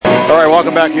All right,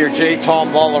 welcome back here, J.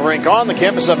 Tom Lawler Rink on the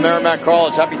campus of Merrimack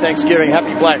College. Happy Thanksgiving,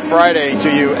 happy Black Friday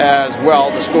to you as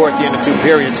well. The score at the end of two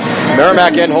periods,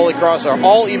 Merrimack and Holy Cross are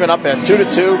all even up at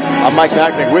 2-2. I'm Mike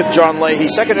Macknick with John Leahy.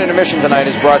 Second intermission tonight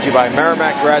is brought to you by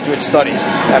Merrimack Graduate Studies.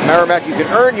 At Merrimack, you can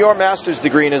earn your master's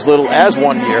degree in as little as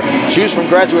 1 year. Choose from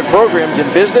graduate programs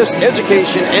in business,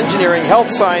 education, engineering,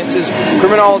 health sciences,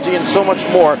 criminology, and so much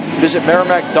more. Visit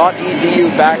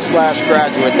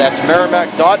merrimack.edu/graduate. That's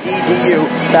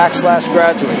merrimack.edu/graduate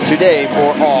today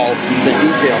for all the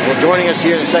details. Well, joining us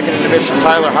here in the second intermission,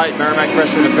 Tyler Height, Merrimack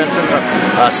freshman defenseman from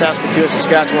Saskatoon,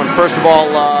 Saskatchewan. First of all,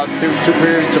 through two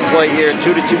periods of play here,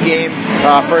 2-2 game.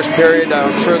 First period,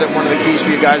 I'm sure that one of the keys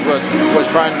for you guys was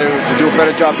trying to do a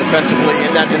better job defensively.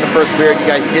 In the first period, you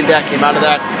guys did that, came out of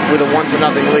that with a 1-0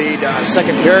 lead.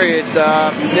 Second period,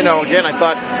 again, I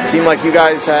thought it seemed like you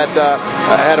guys had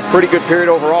a pretty good period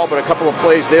overall, but a couple of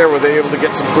plays there were they able to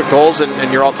get some quick goals,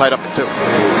 and you're all tied up at 2.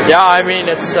 Yeah, I mean,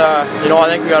 it's, I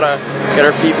think we got to get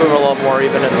our feet moving a little more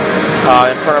even in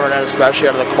front of our net, especially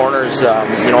out of the corners.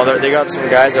 They got some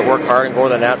guys that work hard and go to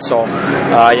the net, so,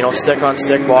 stick on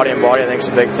stick, body on body, I think is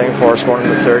a big thing for us going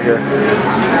into the third year.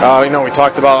 We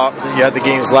talked about, you had the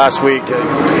games last week.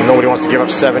 Nobody wants to give up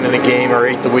 7 in a game or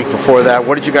 8 the week before that.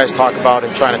 What did you guys talk about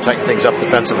in trying to tighten things up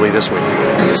defensively this week?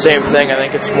 The same thing. I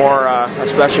think it's more,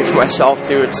 especially for myself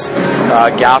too, it's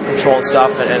gap control and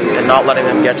stuff, and not letting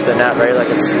them get to the net, right? Like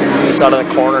it's out of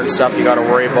the corner and stuff you got to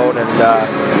worry about, and I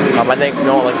think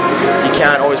you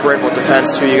can't always worry about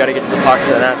defense too. You got to get to the puck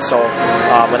to the net. So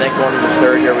I think going into the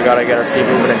third year, we got to get our feet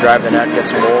moving and drive the net, get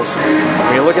some goals.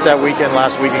 When you look at that weekend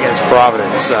last week against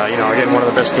Providence, again, one of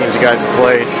the best teams you guys have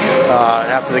played.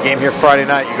 After the game here Friday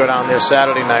night, you go down there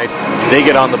Saturday night. They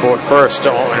get on the board first,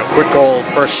 a quick goal,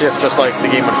 first shift, just like the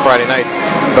game on Friday night.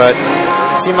 But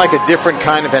it seemed like a different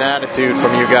kind of an attitude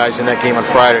from you guys in that game on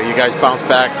Friday. You guys bounced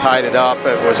back, tied it up.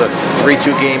 It was a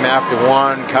 3-2 game after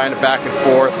one, kind of back and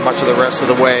forth much of the rest of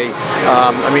the way.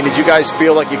 Did you guys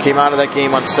feel like you came out of that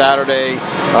game on Saturday,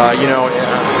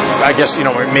 I guess,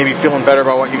 maybe feeling better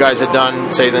about what you guys had done,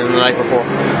 say, than the night before?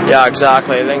 Yeah,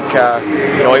 exactly. I think,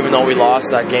 even though we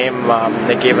lost that game,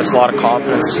 it gave us a lot of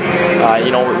confidence.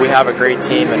 We have a great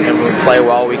team, and when we play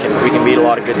well, we can beat a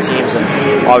lot of good teams, and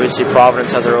obviously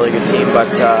Providence has a really good team, but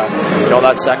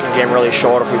that second game really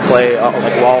showed if we play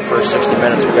well for 60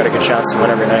 minutes, we've got a good chance to win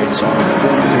every night. So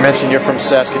you mentioned you're from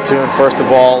Saskatoon. First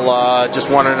of all, just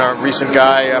wondering, a recent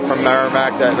guy from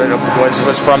Merrimack that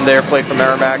was from there, played for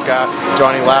Merrimack,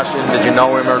 Johnny Lashin. Did you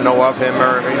know him or know of him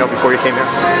or before you came here?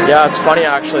 Yeah, it's funny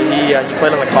actually. He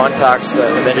played on the Contacts, the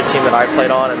midget team that I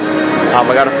played on, and I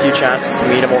got a few chances to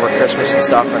meet him over Christmas and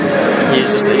stuff, and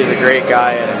he's a great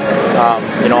guy, and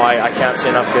I can't say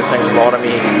enough good things about him.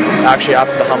 He actually,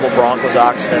 after the Humboldt Broncos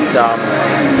accident,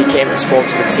 he came and spoke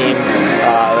to the team,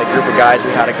 the group of guys.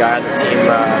 We had a guy on the team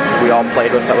we all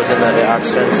played with that was in the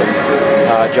accident,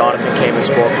 and Jonathan came and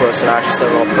spoke to us and actually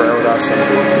said a little prayer with us, and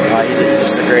he's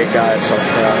just a great guy. So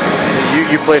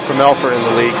you played for Melfort in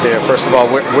the league there. First of all,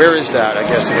 where is that, I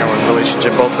guess, in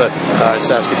relationship both to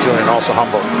Saskatoon and also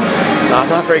Humboldt? I'm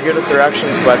not very good at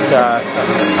directions, but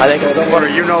I think it's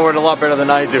you know it a lot better than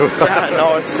I do.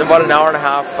 It's about an hour and a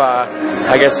half,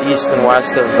 I guess, east and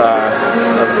west of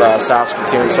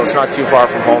Saskatoon, so it's not too far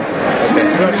from home. Okay.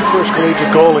 You got your first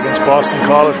collegiate goal against Boston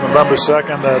College November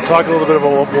 2nd. Talk a little bit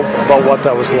about what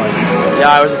that was like.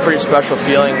 Yeah, it was a pretty special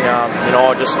feeling. I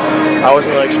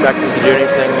wasn't really expecting to do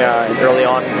anything early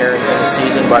on here in the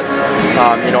season, but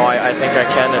I think I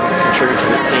can and contribute to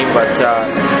this team. But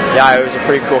it was a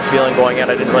pretty cool feeling going in.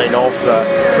 I didn't really know for the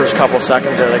first couple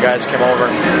seconds there. The guys came over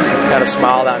and kind of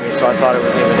smiled at me, so I thought it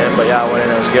was even in. But I went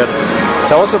in. It was good.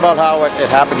 Tell us about how it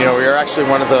happened. We were actually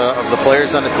one of the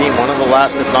players on the team, one of the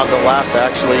last, if not the last, to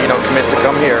actually commit to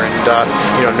come here. And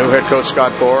new head coach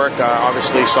Scott Borick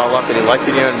obviously saw a lot that he liked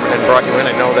in you and brought you in.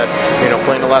 I know that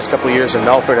playing the last couple of years in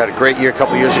Melfort, had a great year a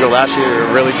couple of years ago. Last year you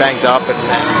were really banged up, and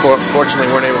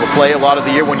fortunately weren't able to play a lot of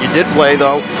the year. When you did play,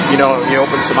 though, you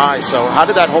opened some eyes. So how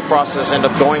did that whole process end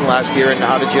up going last year, and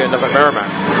how did you end up at Merrimack?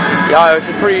 Yeah, it's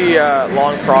a pretty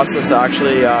long process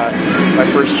actually. My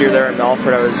first year there in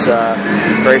Melfort, I was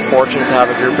very fortunate to have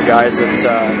a group of guys that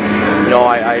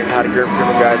I had a group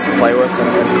of guys to play with,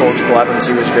 and Coach Blevins,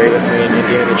 he was great with me and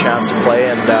gave me the chance to play,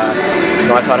 and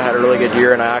I thought I had a really good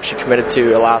year, and I actually committed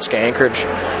to Alaska Anchorage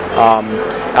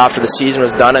after the season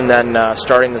was done, and then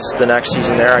starting the next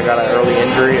season there, I got an early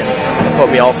injury and put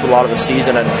me out for a lot of the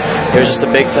season, and it was just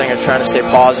a big thing. I was trying to stay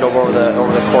positive over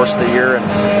the course of the year, and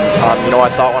I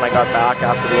thought when I got back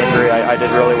after the injury, I did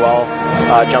really well.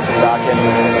 jumping back in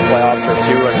the playoffs or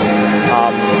two.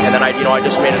 And then I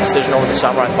just made a decision over the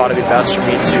summer. I thought it'd be best for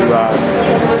me to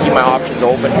keep my options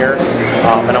open here.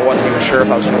 And I wasn't even sure if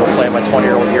I was going to go play my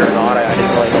 20-year-old year or not. I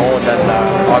didn't really know. And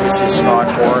then obviously Scott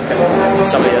Cork and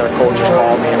some of the other coaches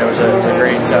called me, and it was a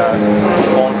great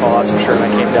phone call, that's for sure. And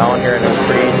I came down here, and it was a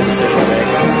pretty easy decision to make.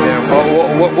 Yeah,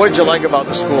 well, what did you like about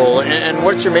the school, and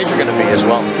what's your major going to be as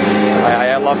well?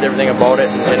 I loved everything about it,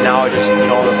 and now just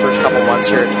the first couple months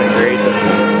here, it's been great.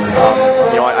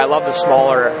 And I love the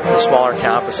smaller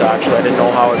campus. Actually, I didn't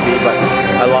know how it would be, but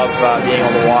I love being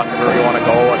able to walk wherever you want to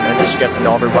go and just get to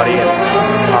know everybody. And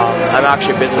I'm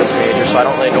actually a business major, so I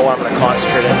don't really know what I'm going to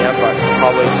concentrate in yet, but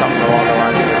probably something along the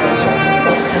lines of business. So.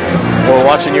 Well,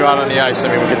 watching you out on the ice, I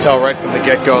mean, we could tell right from the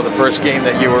get-go, the first game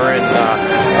that you were in,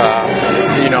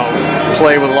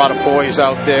 play with a lot of poise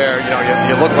out there.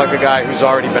 You look like a guy who's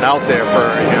already been out there for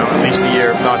at least a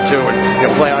year, if not two.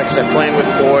 And playing, like I said, playing with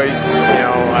poise.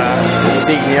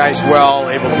 Seeing the ice well,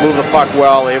 able to move the puck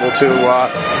well, able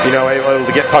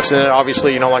to get pucks in it.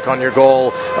 Obviously, like on your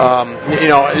goal.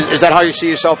 Is that how you see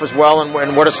yourself as well?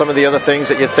 And what are some of the other things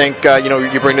that you think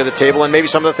you bring to the table, and maybe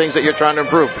some of the things that you're trying to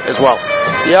improve as well?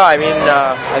 Yeah, I mean,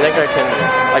 I think I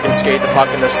can skate the puck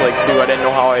in this league too. I didn't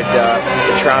know how I'd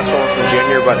transfer over from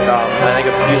junior, but I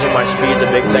think using my speed's a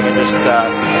big thing, and just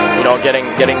getting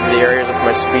to the areas with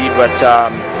my speed. But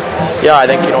I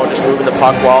think just moving the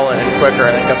puck well and quicker.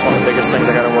 I think that's one of the biggest things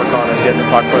I got to work on, is getting the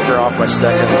puck quicker off my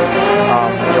stick. And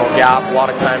gap. A lot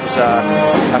of times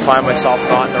I find myself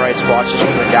not in the right spots just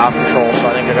because of gap control. So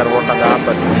I think I got to work on that.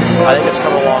 But I think it's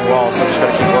come along well. So I just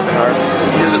got to keep working hard.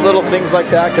 Is it little things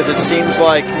like that? Because it seems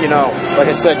like like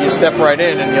I said, you step right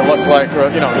in and you look like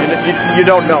you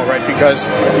don't know, right? Because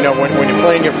when you're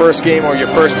playing your first game or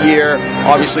your first year,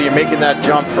 obviously you're making that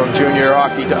jump from junior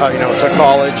hockey to to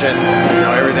college, and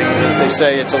everything, as they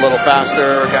say, it's a little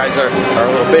faster. Guys are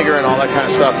a little bigger and all that kind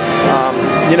of stuff.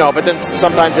 But then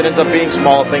sometimes it ends up being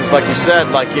small things, like you said,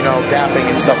 like gapping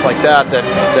and stuff like that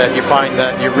you find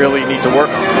that you really need to work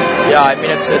on. Yeah, I mean,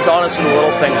 it's honestly the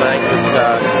little things. I think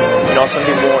that some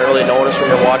people won't really notice when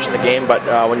they're watching the game,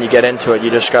 but when you get into it, you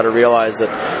just got to realize that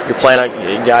you're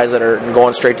playing guys that are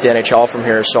going straight to the NHL from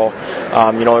here. So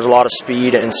there's a lot of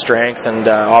speed and strength and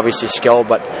obviously skill,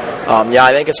 but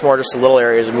I think it's more just the little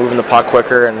areas of moving the puck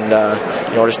quicker and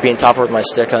just being tougher with my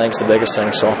stick. I think is the biggest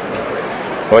thing. So.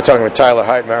 We're talking with Tyler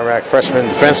Height, Merrimack freshman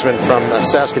defenseman from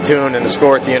Saskatoon, and the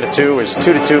score at the end of two is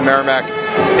 2-2 Merrimack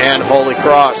and Holy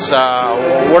Cross.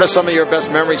 What are some of your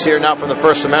best memories here now from the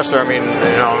first semester? I mean,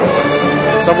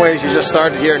 in some ways you just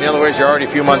started here, in the other ways you're already a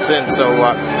few months in. So,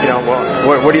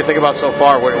 what do you think about so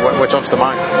far? What jumps to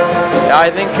mind? Yeah,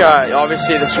 I think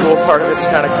obviously the school part of it's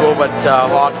kind of cool, but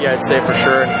hockey I'd say for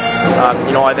sure. And,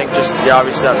 I think just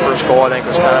obviously that first goal I think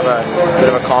was kind of a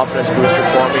bit of a confidence booster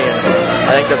for me, and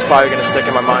I think that's probably going to stick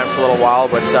in my mind for a little while.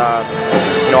 But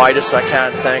I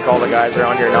can't thank all the guys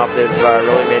around here enough. They've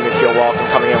really made me feel welcome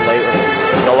coming in late.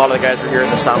 With a lot of the guys were here in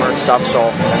the summer and stuff, so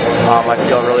I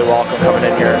feel really welcome coming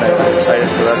in here, and I'm excited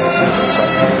for the rest of the season. So.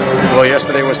 Well,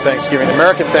 yesterday was Thanksgiving,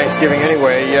 American Thanksgiving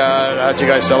anyway. How'd you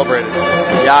guys celebrate it?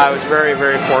 Yeah, I was very,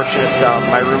 very fortunate.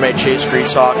 My roommate Chase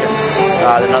Greasock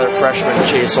and another freshman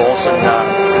Chase Olson.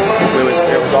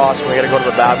 It was awesome. We got to go to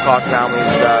the Babcock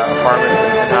family's apartment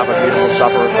and have a beautiful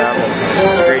supper with them. And it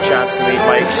was a great chance to meet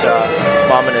Mike's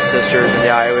mom and his sisters. And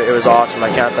it was awesome. I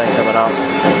can't thank them enough.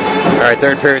 All right,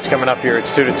 third period's coming up here.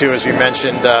 It's 2-2, as we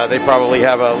mentioned. They probably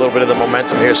have a little bit of the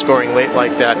momentum here, scoring late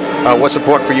like that. What's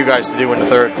important for you guys to do in the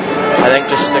third? I think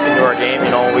just sticking to our game.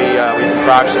 We've been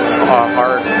practicing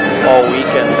hard all week,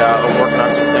 and we're working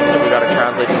on some things that we got to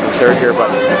translate into the third here. But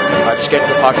just getting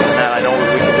the puck to the net. I know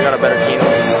we got a better team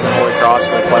than Holy Cross,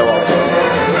 and we play well. So.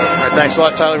 All right, thanks a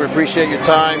lot, Tyler. We appreciate your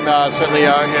time. Certainly,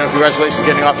 congratulations on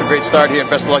getting off to a great start here, and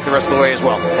best of luck the rest of the way as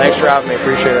well. Thanks for having me.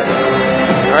 Appreciate it.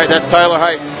 All right, that's Tyler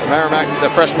Height, Merrimack, the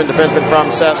freshman defenseman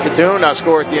from Saskatoon. Our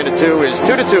score at the end of two is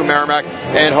 2-2 Merrimack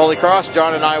and Holy Cross.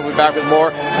 John and I will be back with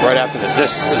more right after this.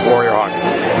 This is Warrior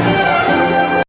Hockey.